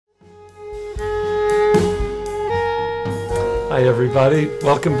Hi everybody,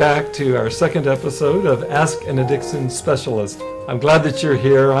 welcome back to our second episode of Ask an Addiction Specialist. I'm glad that you're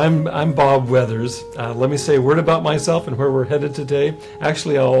here. I'm Bob Weathers. Let me say a word about myself and where we're headed today.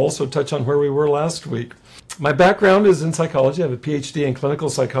 Actually, I'll also touch on where we were last week. My background is in psychology. I have a PhD in clinical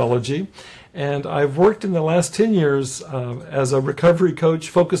psychology, and I've worked in the last 10 years as a recovery coach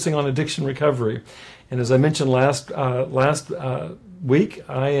focusing on addiction recovery. And as I mentioned last week,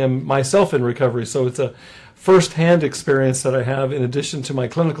 I am myself in recovery, so it's a first-hand experience that I have in addition to my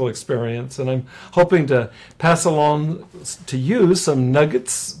clinical experience, and I'm hoping to pass along to you some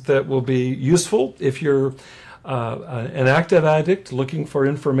nuggets that will be useful if you're an active addict looking for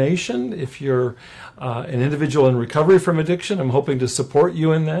information. If you're an individual in recovery from addiction, I'm hoping to support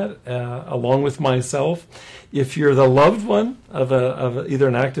you in that along with myself. If you're the loved one of either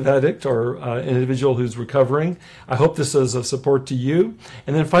an active addict or an individual who's recovering, I hope this is of support to you.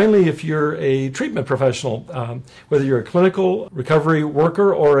 And then finally, if you're a treatment professional, whether you're a clinical recovery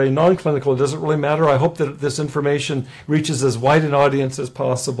worker or a non-clinical, it doesn't really matter. I hope that this information reaches as wide an audience as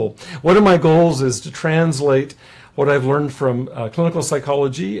possible. One of my goals is to translate what I've learned from clinical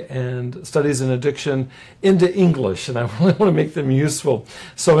psychology and studies in addiction into English, and I really want to make them useful.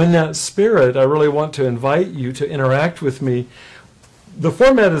 So in that spirit, I really want to invite you to interact with me. The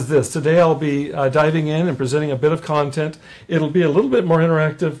format is this. Today I'll be diving in and presenting a bit of content. It'll be a little bit more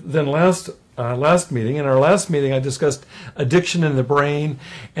interactive than last meeting. In our last meeting, I discussed addiction in the brain,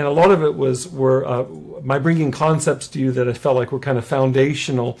 and a lot of it were my bringing concepts to you that I felt like were kind of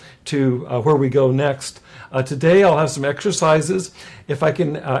foundational to where we go next. Today I'll have some exercises. If I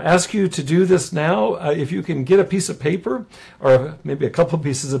can ask you to do this now, if you can get a piece of paper or maybe a couple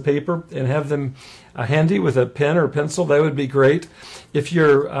pieces of paper and have them handy with a pen or pencil, that would be great. If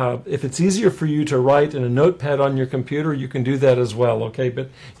it's easier for you to write in a notepad on your computer, you can do that as well, okay? But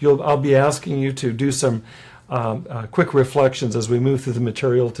I'll be asking you to do some quick reflections as we move through the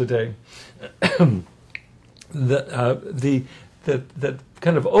material today. The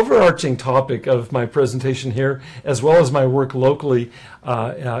kind of overarching topic of my presentation here, as well as my work locally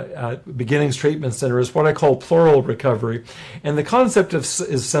at Beginnings Treatment Center, is what I call plural recovery. And the concept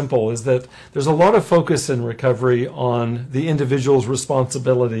is simple, is that there's a lot of focus in recovery on the individual's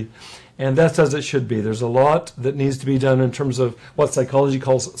responsibility. And that's as it should be. There's a lot that needs to be done in terms of what psychology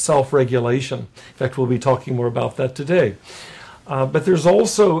calls self-regulation. In fact, we'll be talking more about that today. But there's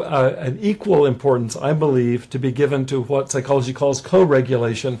also an equal importance, I believe, to be given to what psychology calls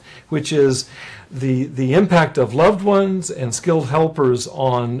co-regulation, which is the impact of loved ones and skilled helpers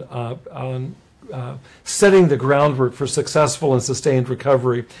on setting the groundwork for successful and sustained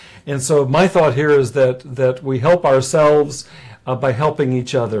recovery. And so my thought here is that we help ourselves by helping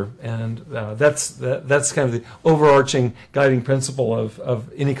each other, and that's kind of the overarching guiding principle of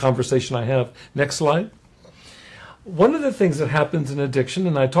any conversation I have. Next slide. One of the things that happens in addiction,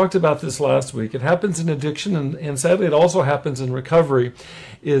 and I talked about this last week, it happens in addiction, and sadly it also happens in recovery,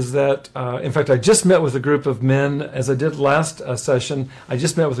 is that, in fact, I just met with a group of men, as I did last session. I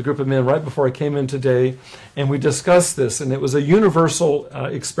just met with a group of men right before I came in today, and we discussed this, and it was a universal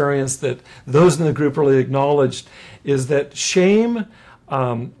experience that those in the group really acknowledged, is that shame,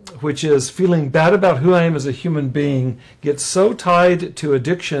 which is feeling bad about who I am as a human being, gets so tied to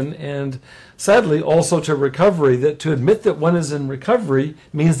addiction and sadly also to recovery that to admit that one is in recovery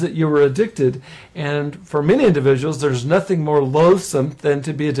means that you were addicted. And for many individuals, there's nothing more loathsome than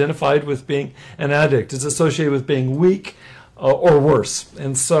to be identified with being an addict. It's associated with being weak or worse.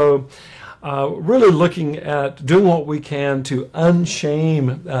 And so really looking at doing what we can to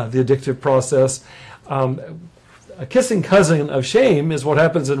unshame the addictive process. A kissing cousin of shame is what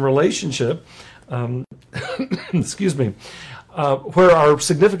happens in relationship, excuse me, where our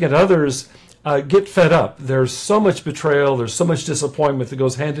significant others get fed up. There's so much betrayal, there's so much disappointment that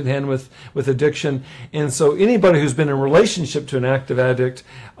goes hand in hand with addiction. And so anybody who's been in relationship to an active addict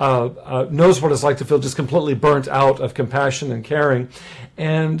knows what it's like to feel just completely burnt out of compassion and caring.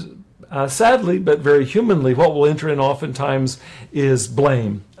 And sadly, but very humanly, what will enter in oftentimes is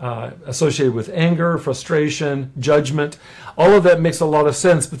blame, associated with anger, frustration, judgment. All of that makes a lot of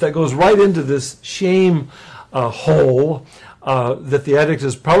sense, but that goes right into this shame hole that the addict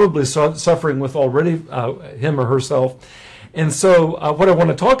is probably suffering with already, him or herself. And so what I want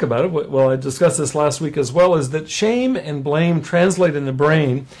to talk about, well, I discussed this last week as well, is that shame and blame translate in the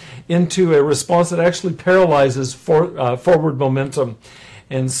brain into a response that actually paralyzes forward momentum.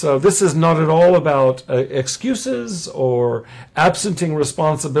 And so this is not at all about excuses or absenting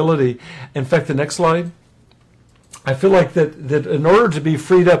responsibility. In fact, the next slide. I feel like that in order to be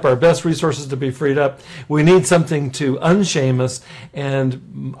freed up, our best resources to be freed up, we need something to unshame us.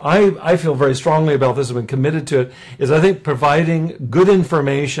 And I feel very strongly about this, I've been committed to it, is I think providing good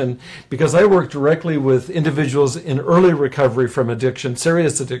information, because I work directly with individuals in early recovery from addiction,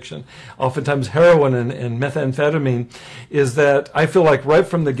 serious addiction, oftentimes heroin and methamphetamine, is that I feel like right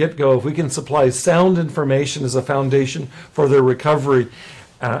from the get-go, if we can supply sound information as a foundation for their recovery,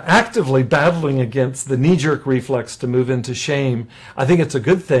 actively battling against the knee-jerk reflex to move into shame, I think it's a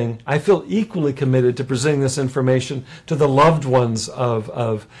good thing. I feel equally committed to presenting this information to the loved ones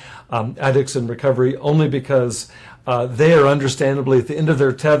of addicts in recovery, only because they are understandably at the end of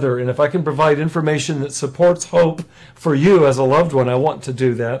their tether. And if I can provide information that supports hope for you as a loved one, I want to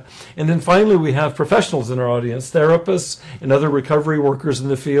do that. And then finally, we have professionals in our audience, therapists and other recovery workers in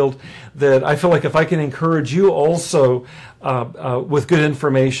the field, that I feel like if I can encourage you also with good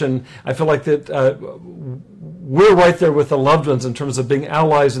information, I feel like that we're right there with the loved ones in terms of being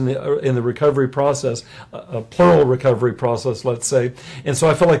allies in the recovery process, a plural recovery process, let's say. And so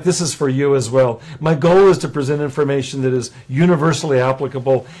I feel like this is for you as well. My goal is to present information that is universally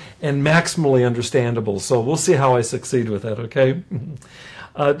applicable and maximally understandable. So we'll see how I succeed with that, okay?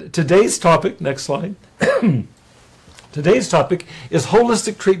 Today's topic, next slide. Today's topic is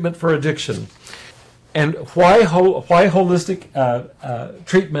holistic treatment for addiction. And why holistic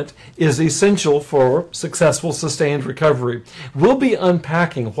treatment is essential for successful, sustained recovery. We'll be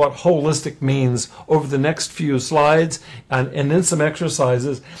unpacking what holistic means over the next few slides and then some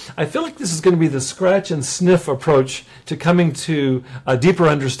exercises. I feel like this is going to be the scratch and sniff approach to coming to a deeper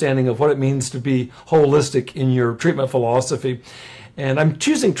understanding of what it means to be holistic in your treatment philosophy. And I'm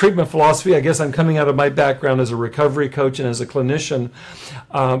choosing treatment philosophy. I guess I'm coming out of my background as a recovery coach and as a clinician.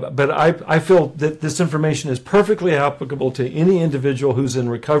 But I feel that this information is perfectly applicable to any individual who's in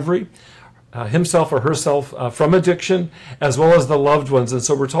recovery, himself or herself from addiction, as well as the loved ones. And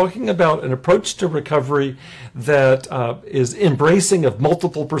so we're talking about an approach to recovery that is embracing of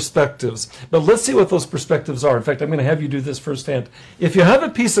multiple perspectives. But let's see what those perspectives are. In fact, I'm going to have you do this firsthand. If you have a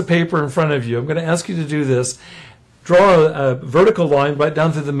piece of paper in front of you, I'm going to ask you to do this. Draw a vertical line right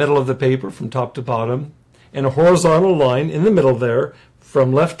down through the middle of the paper from top to bottom, and a horizontal line in the middle there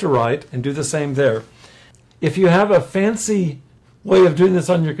from left to right, and do the same there. If you have a fancy way of doing this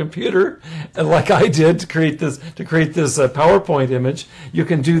on your computer, like I did to create this PowerPoint image, you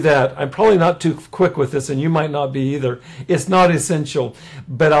can do that. I'm probably not too quick with this, and you might not be either. It's not essential,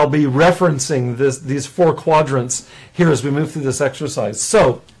 but I'll be referencing these 4 quadrants here as we move through this exercise.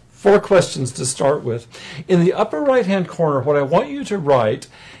 So, 4 questions to start with. In the upper right-hand corner, what I want you to write,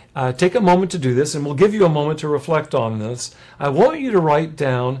 take a moment to do this, and we'll give you a moment to reflect on this. I want you to write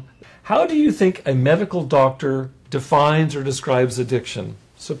down, how do you think a medical doctor defines or describes addiction?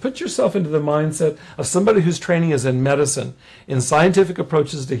 So put yourself into the mindset of somebody whose training is in medicine, in scientific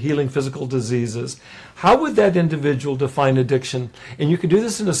approaches to healing physical diseases. How would that individual define addiction? And you can do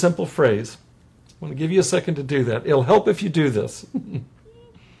this in a simple phrase. I want to give you a second to do that. It'll help if you do this.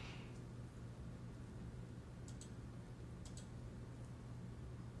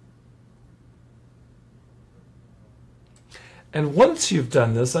 And once you've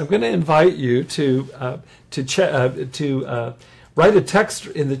done this, I'm going to invite you to write a text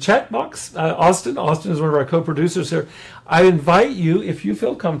in the chat box. Austin is one of our co-producers here. I invite you, if you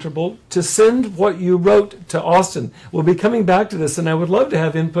feel comfortable, to send what you wrote to Austin. We'll be coming back to this, and I would love to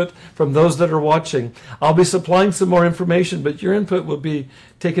have input from those that are watching. I'll be supplying some more information, but your input will be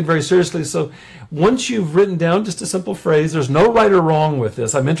taken very seriously. So once you've written down just a simple phrase, there's no right or wrong with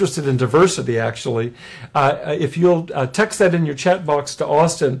this. I'm interested in diversity, actually. If you'll text that in your chat box to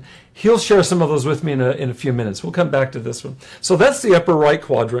Austin, he'll share some of those with me in a few minutes. We'll come back to this one. So that's the upper right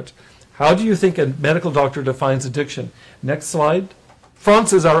quadrant. How do you think a medical doctor defines addiction? Next slide.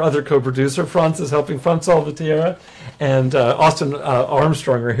 Franz is our other co-producer. Franz is helping, Franz Salvatierra and Austin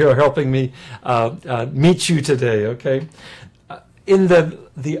Armstrong are here helping me meet you today, okay? In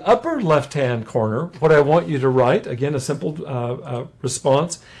the upper left-hand corner, what I want you to write, again, a simple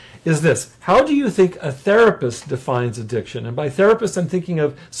response, is this. How do you think a therapist defines addiction? And by therapist, I'm thinking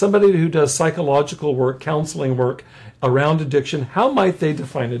of somebody who does psychological work, counseling work around addiction. How might they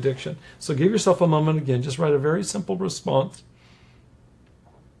define addiction? So give yourself a moment again. Just write a very simple response.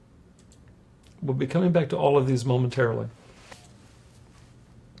 We'll be coming back to all of these momentarily.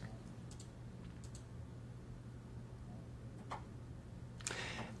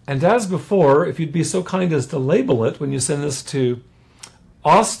 And as before, if you'd be so kind as to label it when you send this to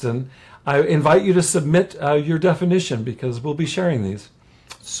Austin, I invite you to submit your definition, because we'll be sharing these.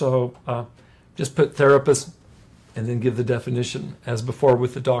 So just put therapist and then give the definition as before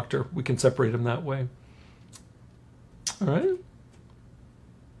with the doctor. We can separate them that way. All right.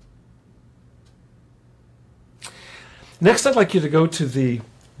 Next, I'd like you to go to the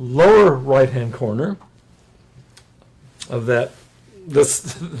lower right-hand corner of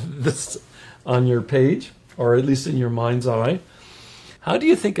this on your page, or at least in your mind's eye. How do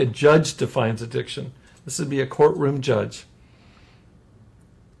you think a judge defines addiction? This would be a courtroom judge.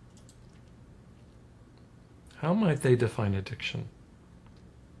 How might they define addiction?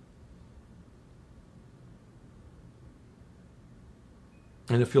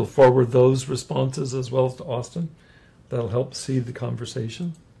 And if you'll forward those responses as well to Austin, that'll help seed the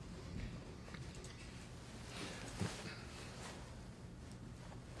conversation.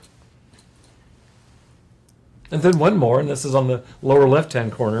 And then one more, and this is on the lower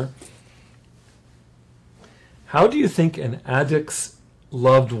left-hand corner. How do you think an addict's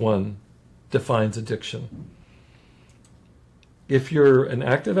loved one defines addiction? If you're an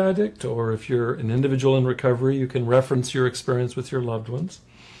active addict or if you're an individual in recovery, you can reference your experience with your loved ones.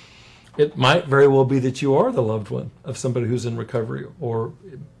 It might very well be that you are the loved one of somebody who's in recovery, or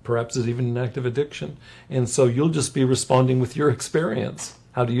perhaps is even an active addiction. And so you'll just be responding with your experience.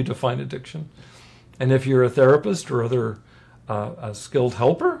 How do you define addiction? And if you're a therapist or other a skilled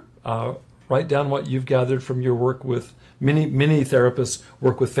helper, write down what you've gathered from your work with many therapists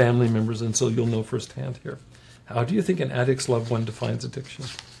work with family members, and so you'll know firsthand here. How do you think an addict's loved one defines addiction?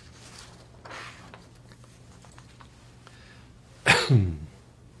 I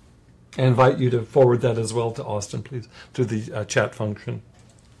invite you to forward that as well to Austin, please, through the chat function.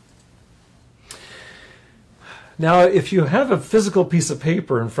 Now, if you have a physical piece of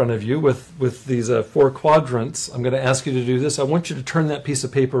paper in front of you with these 4 quadrants, I'm going to ask you to do this. I want you to turn that piece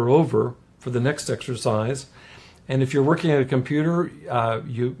of paper over for the next exercise. And if you're working at a computer,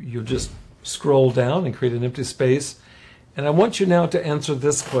 you just scroll down and create an empty space. And I want you now to answer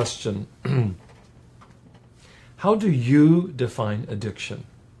this question. How do you define addiction?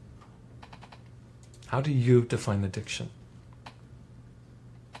 How do you define addiction?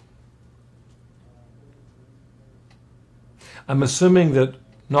 I'm assuming that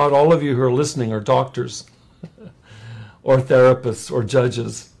not all of you who are listening are doctors or therapists or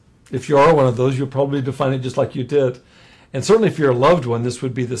judges. If you are one of those, you'll probably define it just like you did. And certainly if you're a loved one, this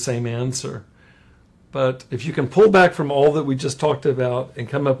would be the same answer. But if you can pull back from all that we just talked about and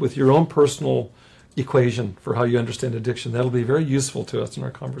come up with your own personal equation for how you understand addiction, that'll be very useful to us in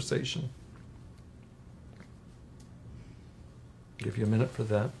our conversation. Give you a minute for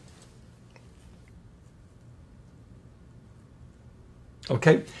that.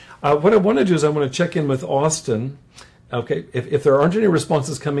 Okay, what I want to do is I want to check in with Austin. Okay, if there aren't any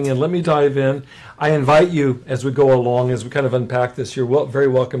responses coming in, let me dive in. I invite you as we go along, as we kind of unpack this, you're very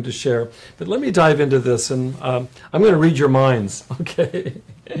welcome to share. But let me dive into this, and I'm going to read your minds, okay?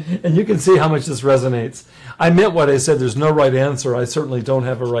 And you can see how much this resonates. I meant what I said. There's no right answer. I certainly don't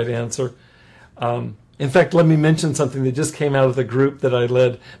have a right answer. In fact, let me mention something that just came out of the group that I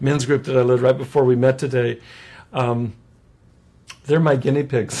led, men's group that I led right before we met today. They're my guinea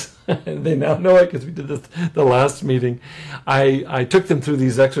pigs. They now know it because we did this the last meeting. I took them through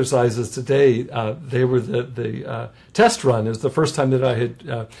these exercises today. They were the test run. It was the first time that I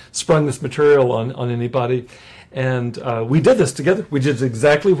had sprung this material on anybody. And we did this together. We did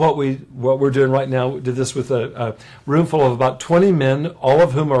exactly what we're doing right now. We did this with a room full of about 20 men, all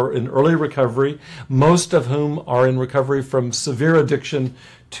of whom are in early recovery, most of whom are in recovery from severe addiction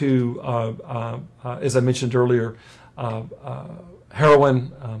to, as I mentioned earlier,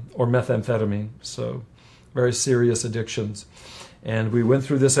 heroin or methamphetamine, so very serious addictions. And we went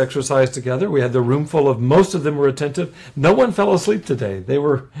through this exercise together. We had the room full of, most of them were attentive. No one fell asleep today.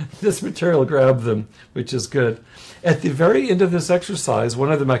 This material grabbed them, which is good. At the very end of this exercise,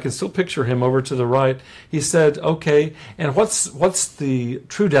 one of them, I can still picture him over to the right, he said, okay, and what's the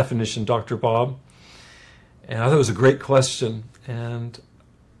true definition, Dr. Bob? And I thought it was a great question. And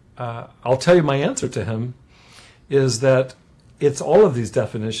I'll tell you my answer to him is that it's all of these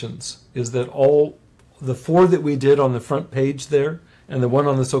definitions, is that all the 4 that we did on the front page there and the one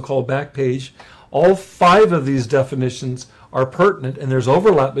on the so-called back page, all 5 of these definitions are pertinent, and there's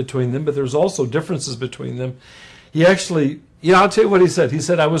overlap between them, but there's also differences between them. He actually, I'll tell you what he said. He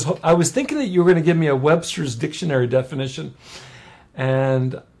said, I was thinking that you were going to give me a Webster's dictionary definition,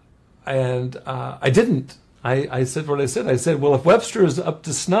 and I didn't. I said what I said. I said, well, if Webster is up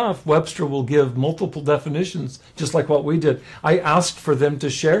to snuff, Webster will give multiple definitions, just like what we did. I asked for them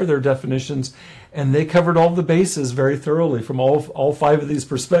to share their definitions, and they covered all the bases very thoroughly from all 5 of these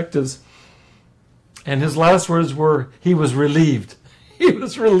perspectives. And his last words were, he was relieved. He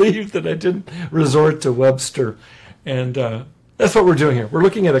was relieved that I didn't resort to Webster. And that's what we're doing here. We're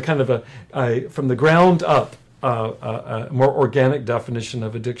looking at a kind of a from the ground up, a more organic definition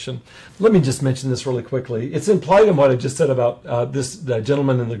of addiction. Let me just mention this really quickly. It's implied in what I just said about this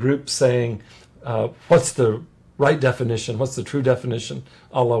gentleman in the group saying, what's the right definition? What's the true definition,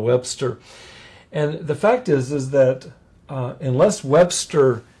 a la Webster? And the fact is that unless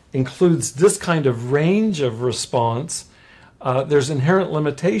Webster includes this kind of range of response, there's inherent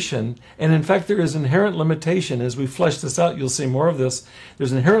limitation. And in fact, there is inherent limitation. As we flesh this out, you'll see more of this.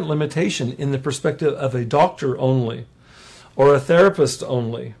 There's inherent limitation in the perspective of a doctor only, or a therapist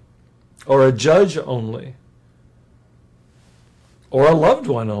only, or a judge only, or a loved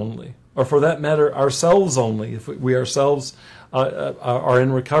one only, or for that matter, ourselves only, if we ourselves are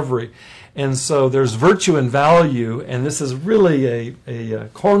in recovery. And so there's virtue and value, and this is really a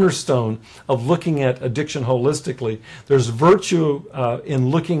cornerstone of looking at addiction holistically. There's virtue in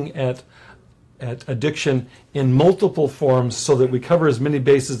looking at addiction in multiple forms so that we cover as many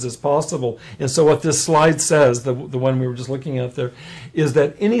bases as possible. And so what this slide says, the one we were just looking at there, is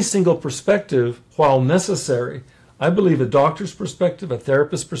that any single perspective, while necessary, I believe a doctor's perspective, a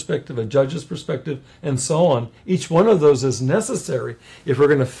therapist's perspective, a judge's perspective, and so on, each one of those is necessary if we're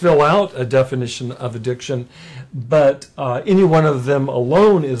going to fill out a definition of addiction. But any one of them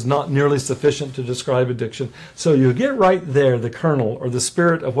alone is not nearly sufficient to describe addiction. So you get right there the kernel or the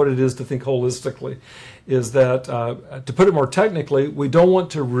spirit of what it is to think holistically, is that, to put it more technically, we don't want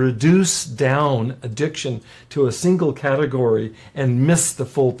to reduce down addiction to a single category and miss the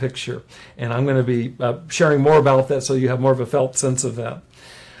full picture. And I'm going to be sharing more about that so you have more of a felt sense of that.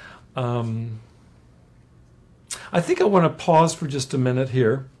 I think I want to pause for just a minute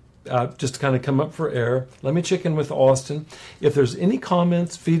here, just to kind of come up for air. Let me check in with Austin. If there's any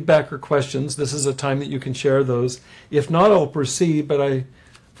comments, feedback, or questions, this is a time that you can share those. If not, I'll proceed, but I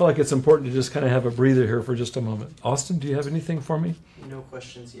feel like it's important to just kind of have a breather here for just a moment. Austin, do you have anything for me? No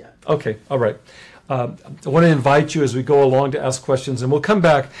questions yet. Okay, all right. I want to invite you as we go along to ask questions, and we'll come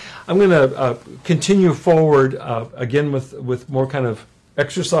back. I'm going to continue forward again with more kind of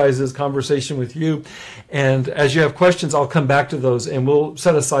exercises, conversation with you. And as you have questions, I'll come back to those, and we'll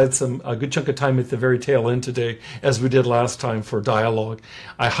set aside a good chunk of time at the very tail end today, as we did last time, for dialogue.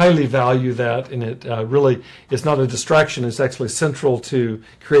 I highly value that, and it really is not a distraction. It's actually central to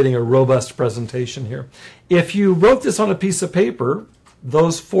creating a robust presentation here. If you wrote this on a piece of paper,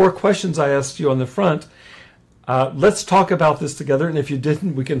 those 4 questions I asked you on the front, let's talk about this together. And if you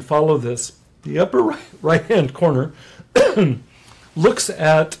didn't, we can follow this. The upper right-hand corner looks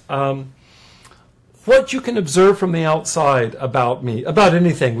at what you can observe from the outside about me, about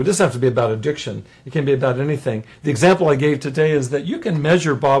anything. It doesn't have to be about addiction. It can be about anything. The example I gave today is that you can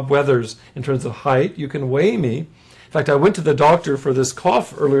measure Bob Weathers in terms of height. You can weigh me. In fact, I went to the doctor for this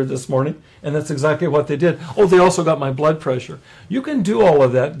cough earlier this morning, and that's exactly what they did. Oh, they also got my blood pressure. You can do all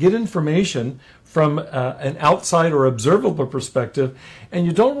of that, get information from an outside or observable perspective, and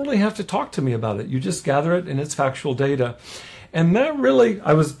you don't really have to talk to me about it. You just gather it, and it's factual data. And that really,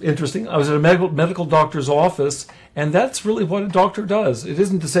 I was interesting. I was at a medical doctor's office, and that's really what a doctor does. It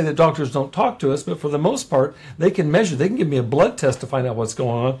isn't to say that doctors don't talk to us, but for the most part, they can measure. They can give me a blood test to find out what's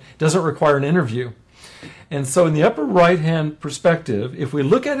going on. It doesn't require an interview. And so in the upper right-hand perspective, if we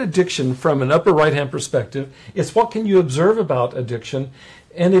look at addiction from an upper right-hand perspective, it's what can you observe about addiction.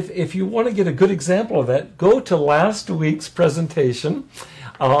 And if you want to get a good example of that, go to last week's presentation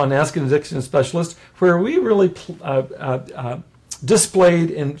on Ask an Addiction Specialist, where we really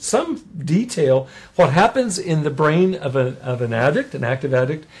displayed in some detail what happens in the brain of an addict, an active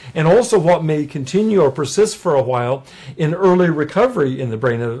addict, and also what may continue or persist for a while in early recovery in the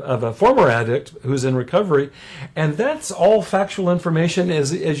brain of a former addict who's in recovery. And that's all factual information.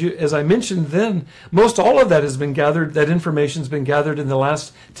 As I mentioned then, most all of that has been gathered, that information's been gathered in the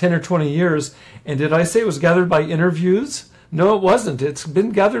last 10 or 20 years. And did I say it was gathered by interviews? No, it wasn't. It's been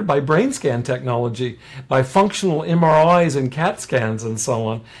gathered by brain scan technology, by functional MRIs and CAT scans and so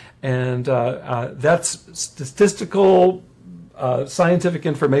on. And that's statistical, scientific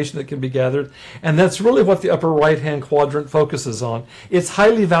information that can be gathered. And that's really what the upper right-hand quadrant focuses on. It's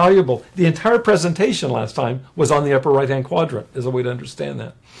highly valuable. The entire presentation last time was on the upper right-hand quadrant, is a way to understand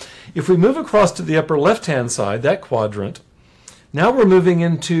that. If we move across to the upper left-hand side, that quadrant, now we're moving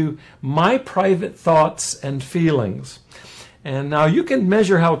into my private thoughts and feelings. And now you can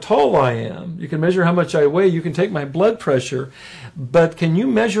measure how tall I am. You can measure how much I weigh. You can take my blood pressure. But can you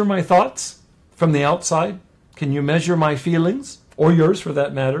measure my thoughts from the outside? Can you measure my feelings, or yours for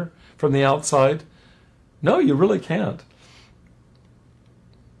that matter, from the outside? No, you really can't.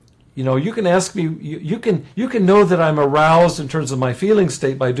 You know, you can ask me, you can know that I'm aroused in terms of my feeling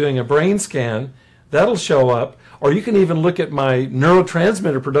state by doing a brain scan. That'll show up. Or you can even look at my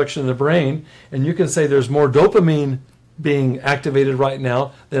neurotransmitter production in the brain, and you can say there's more dopamine being activated right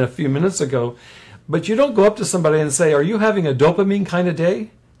now than a few minutes ago. But you don't go up to somebody and say, are you having a dopamine kind of day?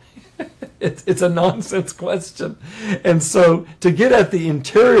 It's a nonsense question. And so to get at the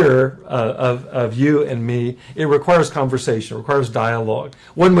interior of you and me, it requires conversation, it requires dialogue.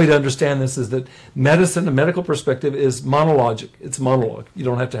 One way to understand this is that medicine, the medical perspective, is monologic. It's monologue. You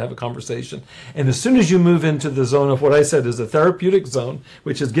don't have to have a conversation. And as soon as you move into the zone of what I said is a therapeutic zone,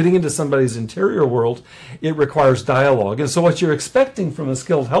 which is getting into somebody's interior world, it requires dialogue. And so what you're expecting from a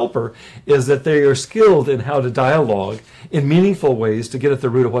skilled helper is that they are skilled in how to dialogue in meaningful ways to get at the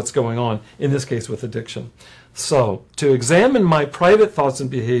root of what's going on, in this case with addiction. So to examine my private thoughts and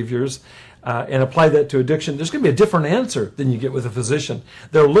behaviors and apply that to addiction, there's going to be a different answer than you get with a physician.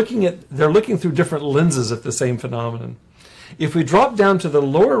 They're looking through different lenses at the same phenomenon. If we drop down to the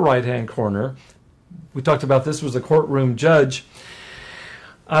lower right-hand corner, we talked about this was a courtroom judge.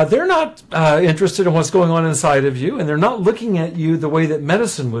 They're not interested in what's going on inside of you, and they're not looking at you the way that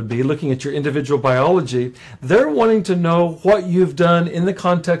medicine would be, looking at your individual biology. They're wanting to know what you've done in the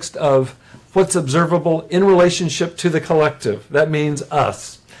context of what's observable in relationship to the collective. That means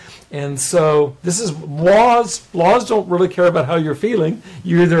us. And so this is laws. Laws don't really care about how you're feeling.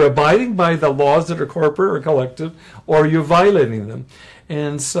 You're either abiding by the laws that are corporate or collective, or you're violating them.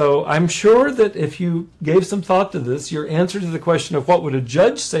 And so I'm sure that if you gave some thought to this, your answer to the question of what would a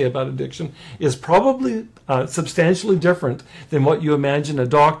judge say about addiction is probably substantially different than what you imagine a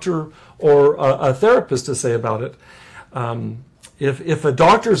doctor or a therapist to say about it. If a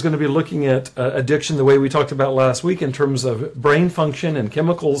doctor is going to be looking at addiction the way we talked about last week in terms of brain function and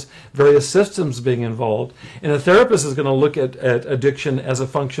chemicals, various systems being involved, and a therapist is going to look at addiction as a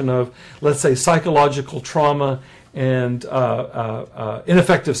function of, let's say, psychological trauma and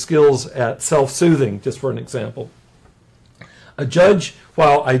ineffective skills at self-soothing, just for an example. A judge,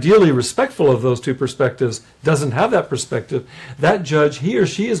 while ideally respectful of those two perspectives, doesn't have that perspective. That judge, he or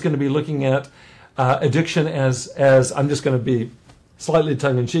she is going to be looking at addiction as I'm just going to be slightly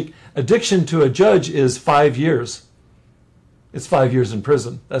tongue-in-cheek, addiction to a judge is 5 years. It's 5 years in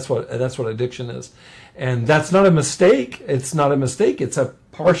prison. That's what addiction is. And that's not a mistake. It's not a mistake. It's a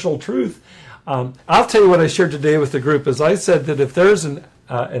partial truth. I'll tell you what I shared today with the group is I said that if there's an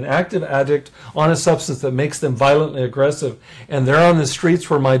active addict on a substance that makes them violently aggressive and they're on the streets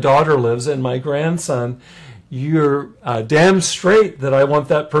where my daughter lives and my grandson, you're damn straight that I want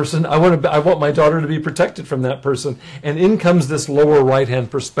that person, I want my daughter to be protected from that person. And in comes this lower right-hand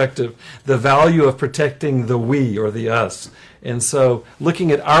perspective, the value of protecting the we or the us. And so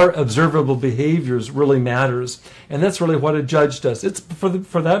looking at our observable behaviors really matters. And that's really what a judge does. It's for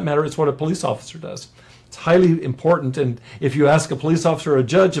that matter, it's what a police officer does. It's highly important. And if you ask a police officer or a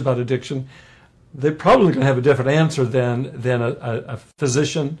judge about addiction, they're probably going to have a different answer than a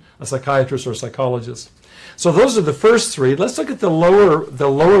physician, a psychiatrist, or a psychologist. So those are the first three. Let's look at the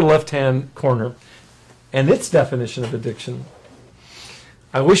lower left-hand corner and its definition of addiction.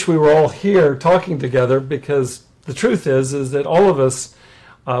 I wish we were all here talking together because the truth is that all of us,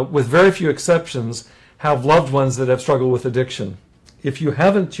 with very few exceptions, have loved ones that have struggled with addiction. If you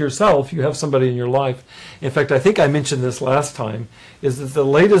haven't yourself, you have somebody in your life. In fact, I think I mentioned this last time, is that the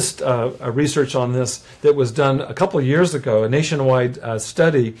latest research on this that was done a couple of years ago, a nationwide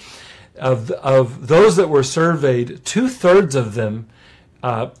study, of those that were surveyed, 2/3 of them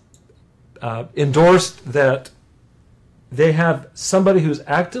endorsed that they have somebody who's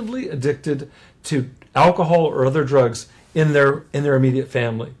actively addicted to alcohol or other drugs in their immediate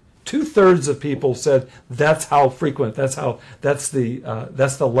family. 2/3 of people said that's how frequent, that's the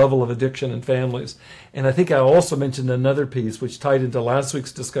level of addiction in families. And I think I also mentioned another piece which tied into last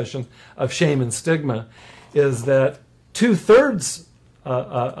week's discussion of shame and stigma, is that 2/3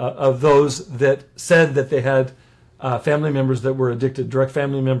 of those that said that they had family members that were addicted, direct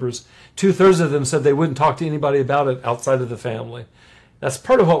family members, 2/3 of them said they wouldn't talk to anybody about it outside of the family. That's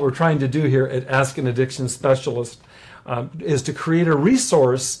part of what we're trying to do here at Ask an Addiction Specialist, is to create a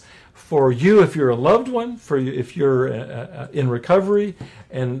resource for you if you're a loved one, for you if you're in recovery,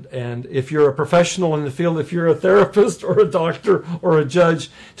 and if you're a professional in the field, if you're a therapist or a doctor or a judge,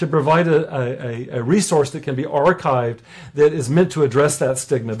 to provide a resource that can be archived that is meant to address that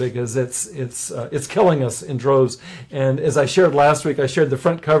stigma, because it's killing us in droves. And as I shared last week, I shared the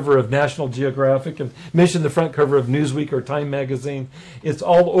front cover of National Geographic and mentioned the front cover of Newsweek or Time magazine. It's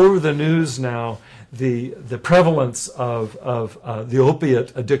all over the news now, the prevalence of the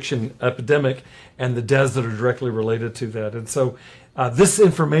opiate addiction epidemic and the deaths that are directly related to that. And so This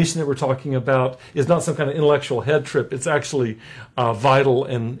information that we're talking about is not some kind of intellectual head trip. It's actually vital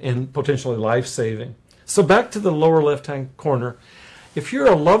and potentially life-saving. So back to the lower left-hand corner. If you're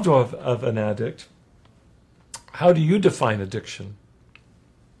a loved one of an addict, how do you define addiction?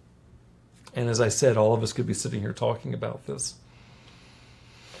 And as I said, all of us could be sitting here talking about this.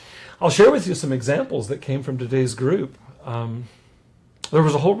 I'll share with you some examples that came from today's group. There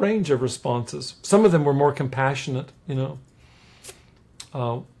was a whole range of responses. Some of them were more compassionate,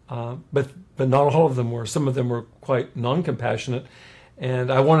 but not all of them were. Some of them were quite non-compassionate.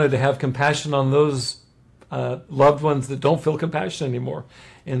 And I wanted to have compassion on those loved ones that don't feel compassion anymore.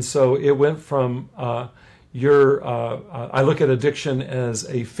 And so it went from I look at addiction as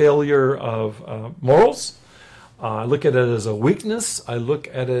a failure of morals. I look at it as a weakness. I look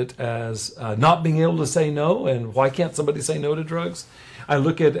at it as not being able to say no, and why can't somebody say no to drugs? I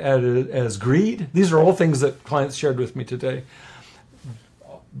look at it as greed. These are all things that clients shared with me today.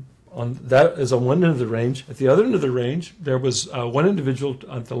 That is on one end of the range. At the other end of the range, there was one individual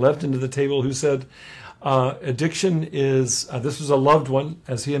at the left end of the table who said, addiction is, this was a loved one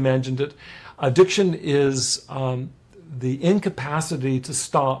as he imagined it, addiction is the incapacity to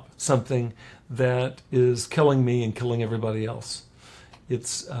stop something that is killing me and killing everybody else.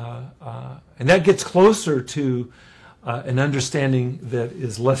 It's and that gets closer to an understanding that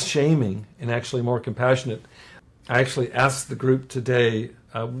is less shaming and actually more compassionate. I actually asked the group today,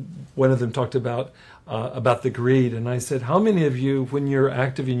 one of them talked about the greed, and I said, how many of you, when you're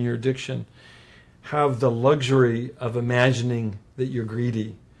active in your addiction, have the luxury of imagining that you're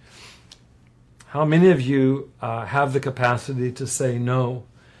greedy? How many of you have the capacity to say no?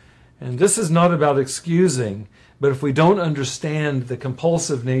 And this is not about excusing, but if we don't understand the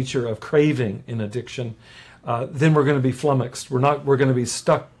compulsive nature of craving in addiction, then we're going to be flummoxed. We're going to be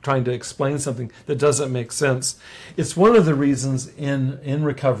stuck trying to explain something that doesn't make sense. It's one of the reasons in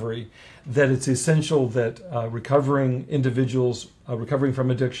recovery that it's essential that recovering individuals, recovering from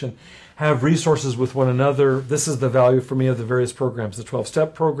addiction, have resources with one another. This is the value for me of the various programs, the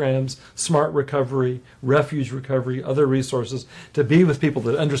 12-step programs, Smart Recovery, Refuge Recovery, other resources, to be with people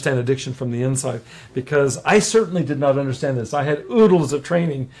that understand addiction from the inside. Because I certainly did not understand this. I had oodles of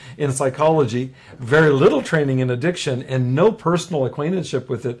training in psychology, very little training in addiction, and no personal acquaintanceship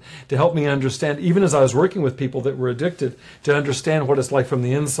with it to help me understand, even as I was working with people that were addicted, to understand what it's like from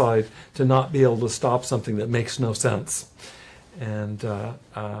the inside to not be able to stop something that makes no sense. And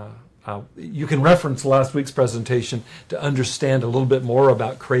you can reference last week's presentation to understand a little bit more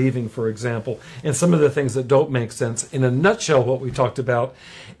about craving, for example, and some of the things that don't make sense. In a nutshell, what we talked about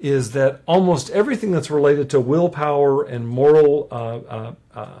is that almost everything that's related to willpower and moral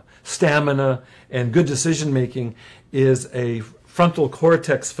stamina and good decision making is a frontal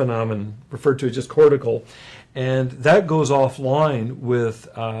cortex phenomenon, referred to as just cortical. And that goes offline with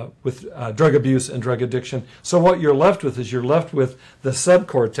drug abuse and drug addiction. So what you're left with is you're left with the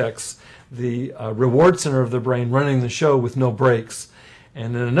subcortex, the reward center of the brain running the show with no brakes.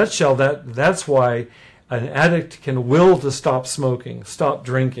 And in a nutshell, that's why an addict can will to stop smoking, stop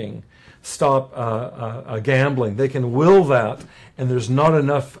drinking, stop gambling. They can will that, and there's not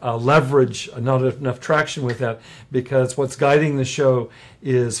enough leverage, not enough traction with that, because what's guiding the show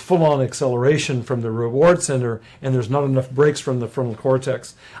is full-on acceleration from the reward center, and there's not enough brakes from the frontal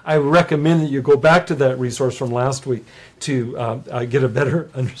cortex. I recommend that you go back to that resource from last week to get a better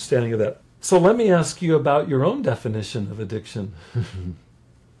understanding of that. So let me ask you about your own definition of addiction.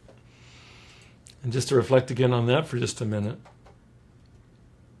 And just to reflect again on that for just a minute.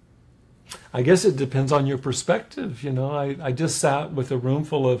 I guess it depends on your perspective. I just sat with a room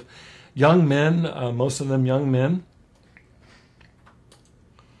full of young men, most of them young men,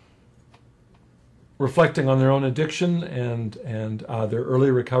 reflecting on their own addiction and their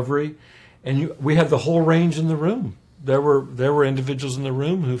early recovery. And we had the whole range in the room. There were individuals in the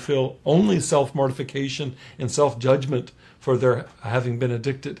room who feel only self-mortification and self-judgment for their having been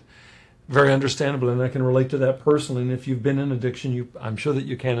addicted. Very understandable, and I can relate to that personally. And if you've been in addiction, I'm sure that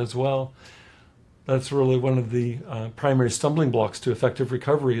you can as well. That's really one of the primary stumbling blocks to effective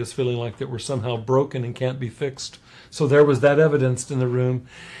recovery, is feeling like that we're somehow broken and can't be fixed. So there was that evidenced in the room,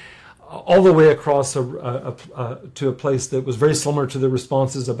 all the way across to a place that was very similar to the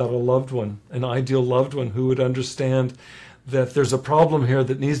responses about a loved one, an ideal loved one who would understand that there's a problem here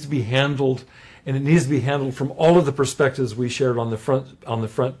that needs to be handled, and it needs to be handled from all of the perspectives we shared on the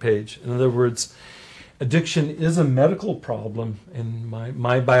front page. In other words, addiction is a medical problem, and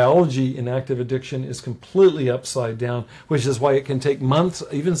my biology in active addiction is completely upside down, which is why it can take months,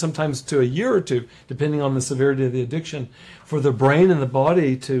 even sometimes to a year or two, depending on the severity of the addiction, for the brain and the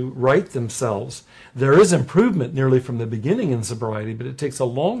body to right themselves. There is improvement nearly from the beginning in sobriety, but it takes a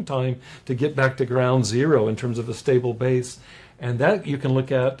long time to get back to ground zero in terms of a stable base. And that you can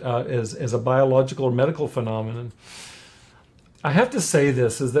look at as a biological or medical phenomenon. I have to say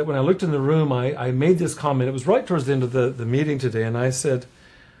this, is that when I looked in the room, I made this comment. It was right towards the end of the meeting today, and I said,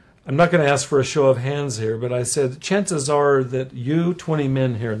 I'm not going to ask for a show of hands here, but I said, chances are that you, 20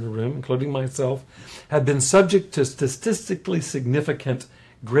 men here in the room, including myself, have been subject to statistically significant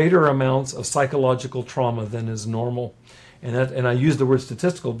greater amounts of psychological trauma than is normal. And I use the word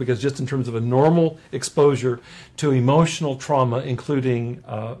statistical because just in terms of a normal exposure to emotional trauma, including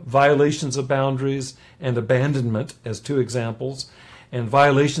violations of boundaries and abandonment as two examples, and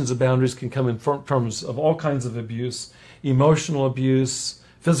violations of boundaries can come in terms of all kinds of abuse, emotional abuse,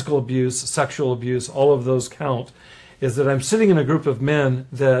 physical abuse, sexual abuse, all of those count, is that I'm sitting in a group of men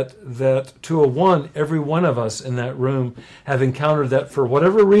that to a one, every one of us in that room have encountered that for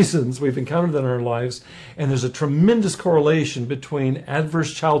whatever reasons we've encountered that in our lives. And there's a tremendous correlation between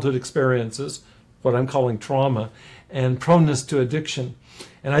adverse childhood experiences, what I'm calling trauma, and proneness to addiction.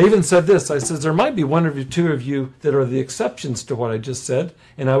 And I even said this, I said, there might be one or two of you that are the exceptions to what I just said,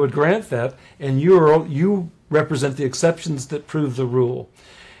 and I would grant that, and you represent the exceptions that prove the rule.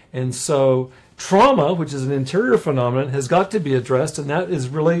 And so trauma, which is an interior phenomenon, has got to be addressed, and that is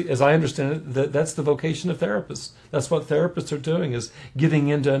really, as I understand it, that's the vocation of therapists. That's what therapists are doing, is getting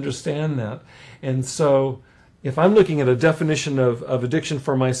in to understand that. And so if I'm looking at a definition of addiction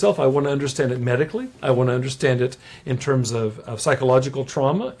for myself, I want to understand it medically. I want to understand it in terms of psychological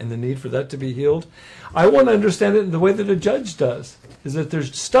trauma and the need for that to be healed. I want to understand it in the way that a judge does, is that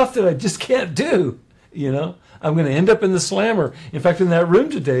there's stuff that I just can't do, you know. I'm going to end up in the slammer. In fact, in that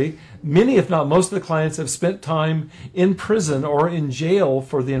room today, many, if not most of the clients have spent time in prison or in jail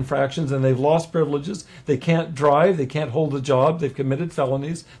for the infractions, and they've lost privileges. They can't drive. They can't hold a job. They've committed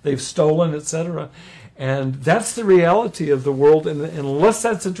felonies. They've stolen, etc. And that's the reality of the world. And unless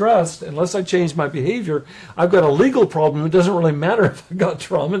that's addressed, unless I change my behavior, I've got a legal problem. It doesn't really matter if I've got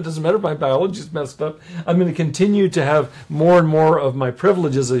trauma. It doesn't matter if my biology is messed up. I'm going to continue to have more and more of my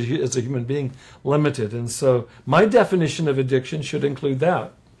privileges as a human being limited. And so my definition of addiction should include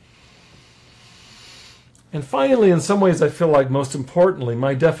that. And finally, in some ways, I feel like most importantly,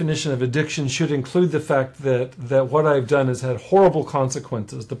 my definition of addiction should include the fact that what I've done has had horrible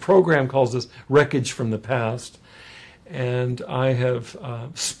consequences. The program calls this wreckage from the past. And I have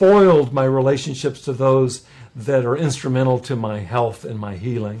spoiled my relationships to those that are instrumental to my health and my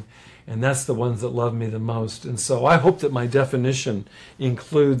healing. And that's the ones that love me the most. And so I hope that my definition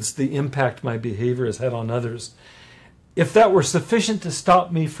includes the impact my behavior has had on others. If that were sufficient to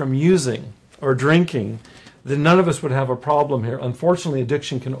stop me from using or drinking, then none of us would have a problem here. Unfortunately,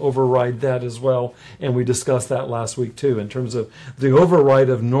 addiction can override that as well, and we discussed that last week too, in terms of the override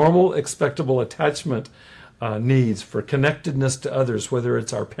of normal, expectable attachment needs for connectedness to others, whether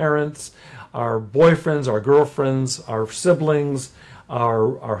it's our parents, our boyfriends, our girlfriends, our siblings,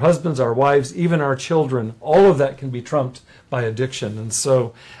 our husbands, our wives, even our children. All of that can be trumped by addiction. And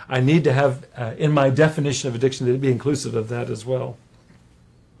so I need to have, in my definition of addiction, to be inclusive of that as well.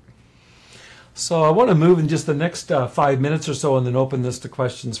 So I want to move in just the next 5 minutes or so and then open this to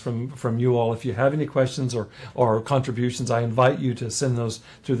questions from you all. If you have any questions or contributions, I invite you to send those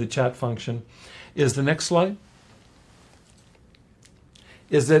through the chat function. Is the next slide?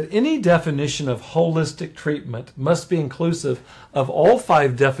 Is that any definition of holistic treatment must be inclusive of all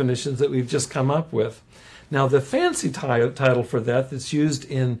 5 definitions that we've just come up with. Now, the fancy title for that's used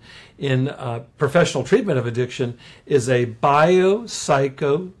in professional treatment of addiction is a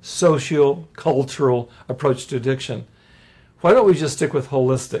bio-psycho-social-cultural approach to addiction. Why don't we just stick with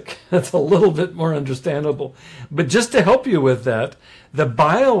holistic? That's a little bit more understandable. But just to help you with that, the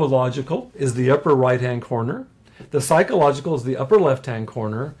biological is the upper right-hand corner. The psychological is the upper left-hand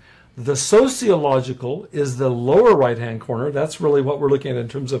corner. The sociological is the lower right-hand corner. That's really what we're looking at in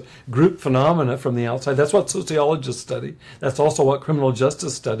terms of group phenomena from the outside. That's what sociologists study. That's also what criminal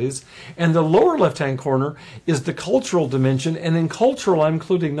justice studies. And the lower left-hand corner is the cultural dimension. And in cultural, I'm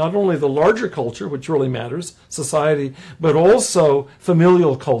including not only the larger culture, which really matters, society, but also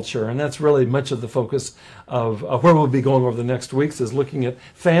familial culture. And that's really much of the focus of where we'll be going over the next weeks, is looking at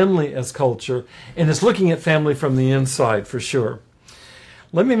family as culture. And it's looking at family from the inside, for sure.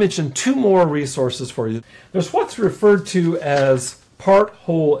 Let me mention 2 more resources for you. There's what's referred to as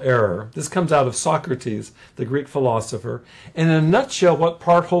part-whole error. This comes out of Socrates, the Greek philosopher. And in a nutshell, what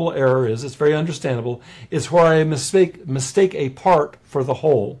part-whole error is, it's very understandable, is where I mistake a part for the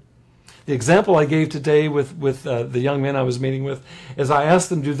whole. The example I gave today with the young men I was meeting with is I asked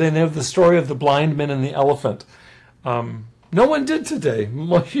them, do they know the story of the blind men and the elephant? No one did today.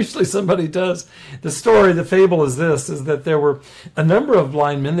 Well, usually somebody does. The story, the fable is this, is that there were a number of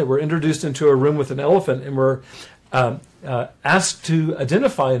blind men that were introduced into a room with an elephant and were asked to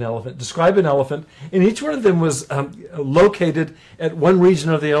identify an elephant, describe an elephant, and each one of them was located at one region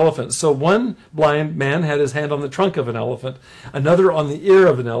of the elephant. So one blind man had his hand on the trunk of an elephant, another on the ear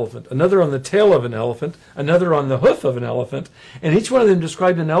of an elephant, another on the tail of an elephant, another on the hoof of an elephant, and each one of them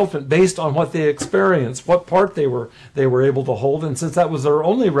described an elephant based on what they experienced, what part they were able to hold, and since that was their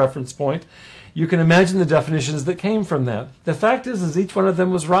only reference point, you can imagine the definitions that came from that. The fact is each one of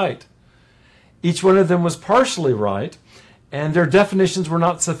them was right. Each one of them was partially right, and their definitions were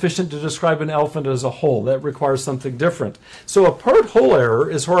not sufficient to describe an elephant as a whole. That requires something different. So a part-whole error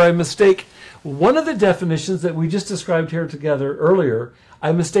is where I mistake one of the definitions that we just described here together earlier.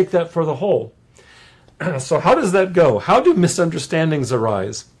 I mistake that for the whole. So how does that go? How do misunderstandings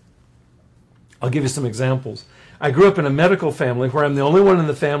arise? I'll give you some examples. I grew up in a medical family where I'm the only one in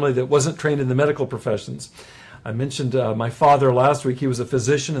the family that wasn't trained in the medical professions. I mentioned my father last week. He was a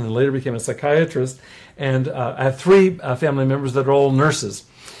physician and then later became a psychiatrist. And I have three family members that are all nurses.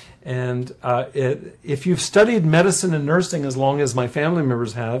 And if you've studied medicine and nursing as long as my family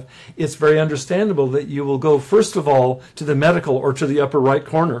members have, it's very understandable that you will go first of all to the medical or to the upper right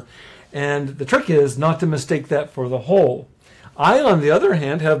corner. And the trick is not to mistake that for the whole. I, on the other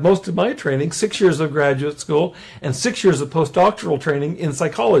hand, have most of my training, 6 years of graduate school and 6 years of postdoctoral training in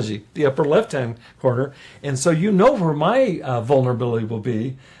psychology, the upper left-hand corner. And so you know where my vulnerability will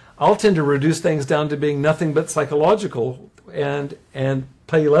be. I'll tend to reduce things down to being nothing but psychological and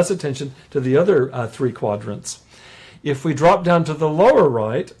pay less attention to the other three quadrants. If we drop down to the lower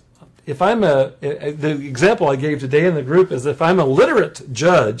right, if I'm the example I gave today in the group is if I'm a literate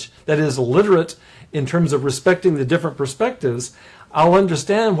judge, that is literate in terms of respecting the different perspectives, I'll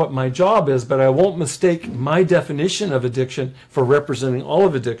understand what my job is, but I won't mistake my definition of addiction for representing all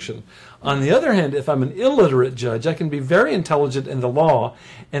of addiction. On the other hand, if I'm an illiterate judge, I can be very intelligent in the law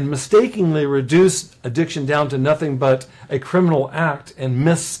and mistakenly reduce addiction down to nothing but a criminal act and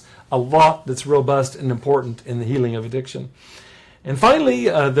miss a lot that's robust and important in the healing of addiction. And finally,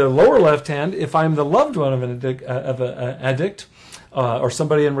 the lower left hand, if I'm the loved one of an addict or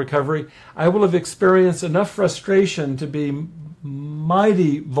somebody in recovery, I will have experienced enough frustration to be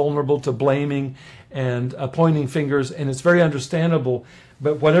mighty vulnerable to blaming and pointing fingers, and it's very understandable.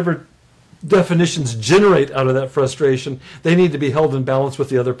 But whatever definitions generate out of that frustration, they need to be held in balance with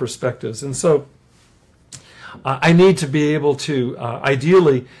the other perspectives. And so I need to be able to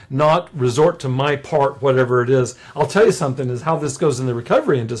ideally not resort to my part, whatever it is. I'll tell you something, is how this goes in the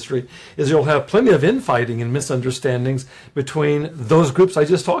recovery industry, is you'll have plenty of infighting and misunderstandings between those groups I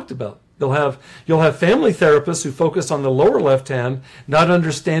just talked about. You'll have family therapists who focus on the lower left hand, not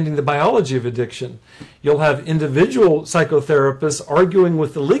understanding the biology of addiction. You'll have individual psychotherapists arguing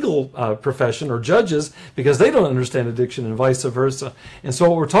with the legal profession or judges because they don't understand addiction and vice versa. And so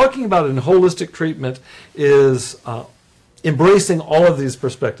what we're talking about in holistic treatment is embracing all of these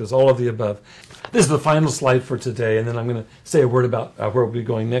perspectives, all of the above. This is the final slide for today, and then I'm going to say a word about where we'll be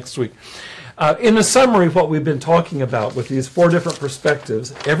going next week. In a summary, what we've been talking about with these four different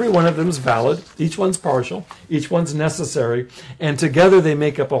perspectives, every one of them is valid, each one's partial, each one's necessary, and together they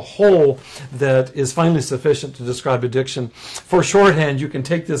make up a whole that is finally sufficient to describe addiction. For shorthand, you can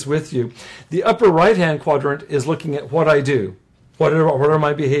take this with you. The upper right-hand quadrant is looking at what I do. What are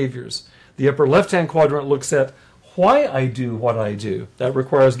my behaviors? The upper left-hand quadrant looks at why I do what I do. That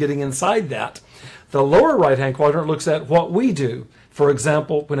requires getting inside that. The lower right-hand quadrant looks at what we do. For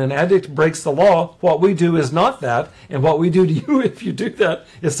example, when an addict breaks the law, what we do is not that, and what we do to you if you do that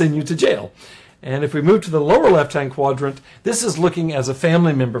is send you to jail. And if we move to the lower left-hand quadrant, this is looking as a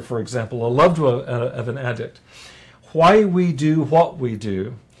family member, for example, a loved one of an addict. Why we do what we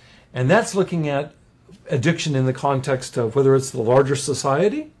do. And that's looking at addiction in the context of whether it's the larger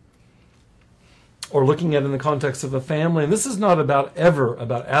society or looking at it in the context of a family. And this is not ever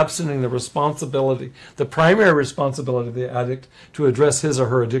about absenting the responsibility, the primary responsibility of the addict to address his or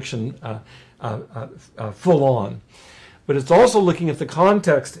her addiction full on. But it's also looking at the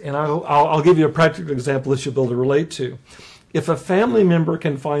context, and I'll give you a practical example that you'll be able to relate to. If a family member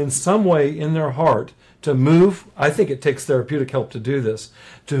can find some way in their heart to move, I think it takes therapeutic help to do this,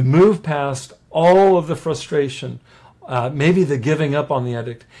 to move past all of the frustration, maybe the giving up on the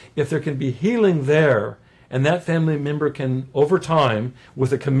addict, if there can be healing there and that family member can, over time,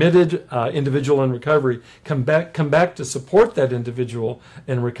 with a committed individual in recovery, come back to support that individual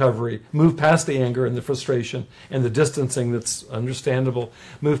in recovery, move past the anger and the frustration and the distancing that's understandable,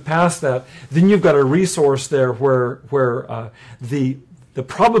 move past that, then you've got a resource there where the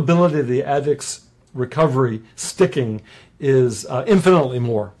probability of the addict's recovery sticking is infinitely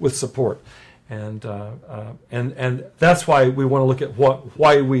more with support. And that's why we want to look at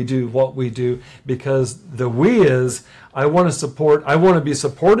why we do what we do, because the we is, I want to be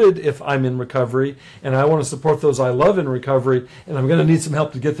supported if I'm in recovery, and I want to support those I love in recovery, and I'm going to need some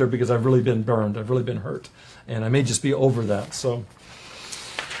help to get there because I've really been burned, I've really been hurt, and I may just be over that. So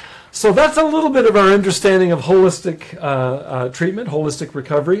that's a little bit of our understanding of holistic treatment, holistic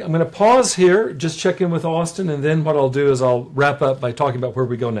recovery. I'm going to pause here, just check in with Austin, and then what I'll do is I'll wrap up by talking about where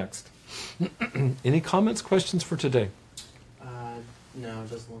we go next. Any comments, questions for today? No, it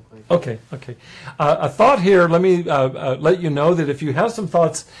doesn't look like it. Okay. A thought here, let me let you know that if you have some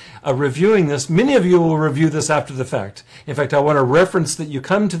thoughts reviewing this, many of you will review this after the fact. In fact, I want to reference that you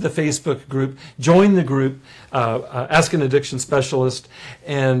come to the Facebook group, join the group, Ask an Addiction Specialist,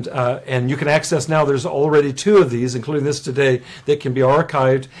 and you can access now, there's already 2 of these, including this today, that can be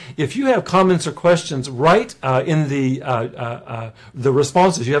archived. If you have comments or questions, write in the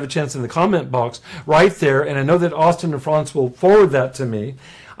responses. You have a chance in the comment box right there, and I know that Austin and Franz will forward that to me.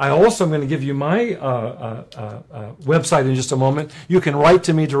 I also am going to give you my website in just a moment. You can write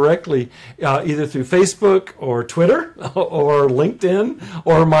to me directly either through Facebook or Twitter or LinkedIn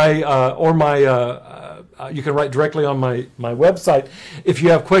or you can write directly on my website if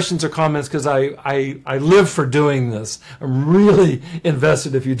you have questions or comments, because I live for doing this. I'm really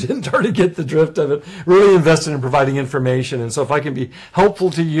invested, if you didn't already get the drift of it, really invested in providing information. And so if I can be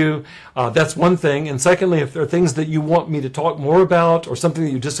helpful to you, that's one thing. And secondly, if there are things that you want me to talk more about or something that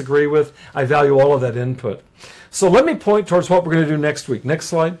you disagree with, I value all of that input. So let me point towards what we're going to do next week. Next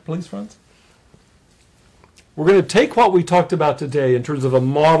slide, please, Franz. We're going to take what we talked about today in terms of a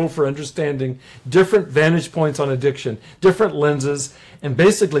model for understanding different vantage points on addiction, different lenses, and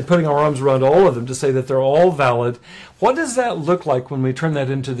basically putting our arms around all of them to say that they're all valid. What does that look like when we turn that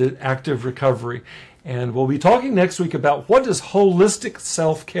into the active recovery? And we'll be talking next week about what does holistic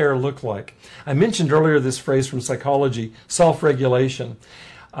self-care look like. I mentioned earlier this phrase from psychology, self-regulation.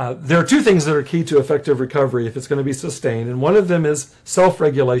 There are 2 things that are key to effective recovery if it's going to be sustained, and one of them is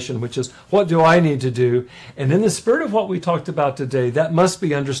self-regulation, which is what do I need to do? And in the spirit of what we talked about today, that must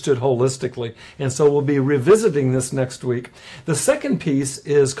be understood holistically, and so we'll be revisiting this next week. The second piece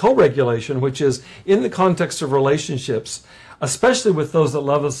is co-regulation, which is in the context of relationships, especially with those that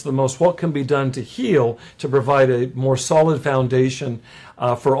love us the most, what can be done to heal, to provide a more solid foundation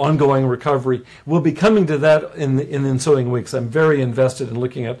for ongoing recovery. We'll be coming to that in the ensuing weeks. I'm very invested in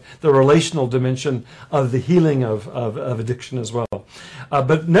looking at the relational dimension of the healing of addiction as well.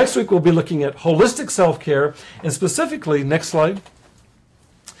 But next week we'll be looking at holistic self-care, and specifically, next slide,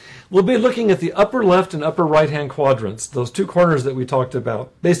 we'll be looking at the upper left and upper right-hand quadrants, those 2 corners that we talked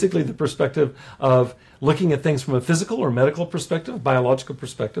about. Basically the perspective of looking at things from a physical or medical perspective, biological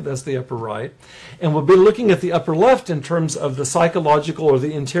perspective, that's the upper right. And we'll be looking at the upper left in terms of the psychological or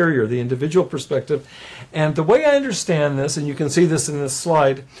the interior, the individual perspective. And the way I understand this, and you can see this in this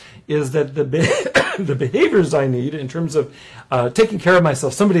slide, is that the behaviors I need in terms of taking care of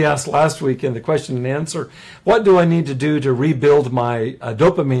myself. Somebody asked last week in the question and answer, what do I need to do to rebuild my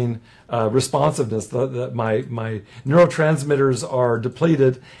dopamine responsiveness? My neurotransmitters are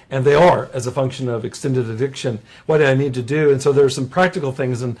depleted, and they are as a function of extended addiction. What do I need to do? And so there's some practical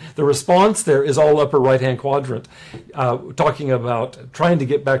things, and the response there is all upper right-hand quadrant, talking about trying to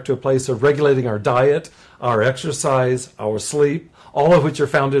get back to a place of regulating our diet, our exercise, our sleep, all of which are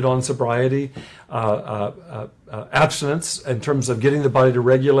founded on sobriety, abstinence in terms of getting the body to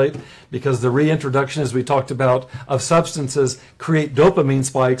regulate, because the reintroduction, as we talked about, of substances create dopamine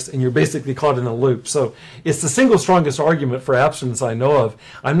spikes, and you're basically caught in a loop. So it's the single strongest argument for abstinence I know of.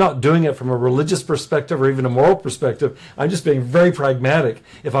 I'm not doing it from a religious perspective or even a moral perspective. I'm just being very pragmatic.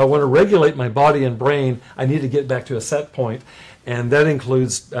 If I want to regulate my body and brain, I need to get back to a set point. And that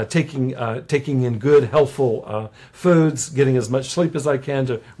includes taking in good, healthful foods, getting as much sleep as I can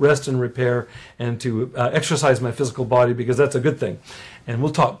to rest and repair, and to exercise my physical body, because that's a good thing. And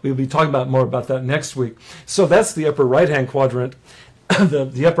we'll be talking more about that next week. So that's the upper right-hand quadrant.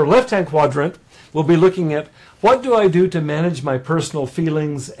 The upper left-hand quadrant, we'll be looking at what do I do to manage my personal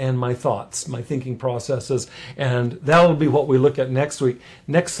feelings and my thoughts, my thinking processes, and that will be what we look at next week.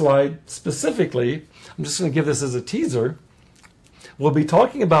 Next slide, specifically, I'm just going to give this as a teaser. We'll be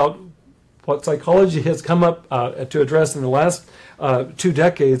talking about what psychology has come up to address in the last 2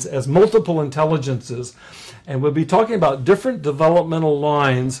 decades as multiple intelligences. And we'll be talking about different developmental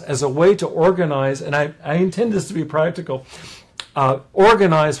lines as a way to organize, and I intend this to be practical,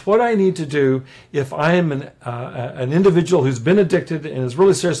 organize what I need to do if I am an individual who's been addicted and is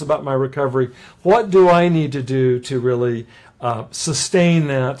really serious about my recovery. What do I need to do to really sustain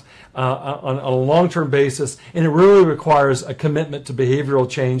that on a long-term basis? And it really requires a commitment to behavioral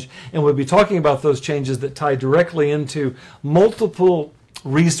change. And we'll be talking about those changes that tie directly into multiple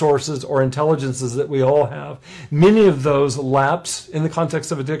resources or intelligences that we all have. Many of those lapse in the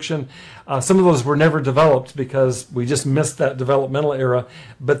context of addiction. Some of those were never developed because we just missed that developmental era.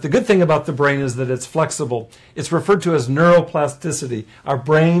 But the good thing about the brain is that it's flexible. It's referred to as neuroplasticity. Our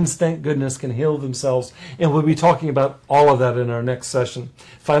brains, thank goodness, can heal themselves. And we'll be talking about all of that in our next session.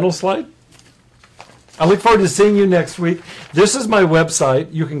 Final slide. I look forward to seeing you next week. This is my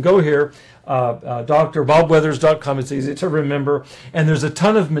website. You can go here. DrBobWeathers.com. It's easy to remember, and there's a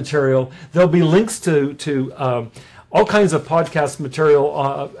ton of material. There'll be links to all kinds of podcast material.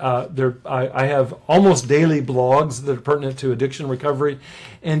 I have almost daily blogs that are pertinent to addiction recovery,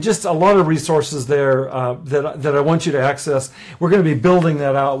 and just a lot of resources there that I want you to access. We're going to be building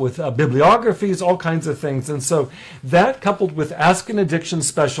that out with bibliographies, all kinds of things. And so that, coupled with Ask an Addiction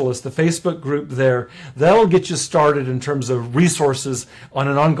Specialist, the Facebook group there, that'll get you started in terms of resources on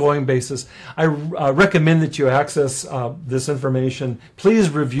an ongoing basis. I recommend that you access this information. Please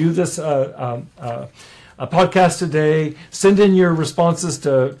review this a podcast today. Send in your responses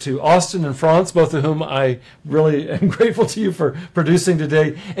to Austin and France, both of whom I really am grateful to you for producing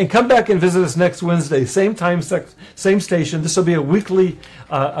today. And come back and visit us next Wednesday, same time, same station. This will be a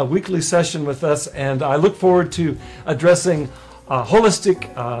weekly session with us, and I look forward to addressing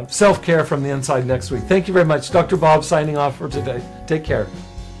holistic self-care from the inside next week. Thank you very much. Dr. Bob signing off for today. Take care.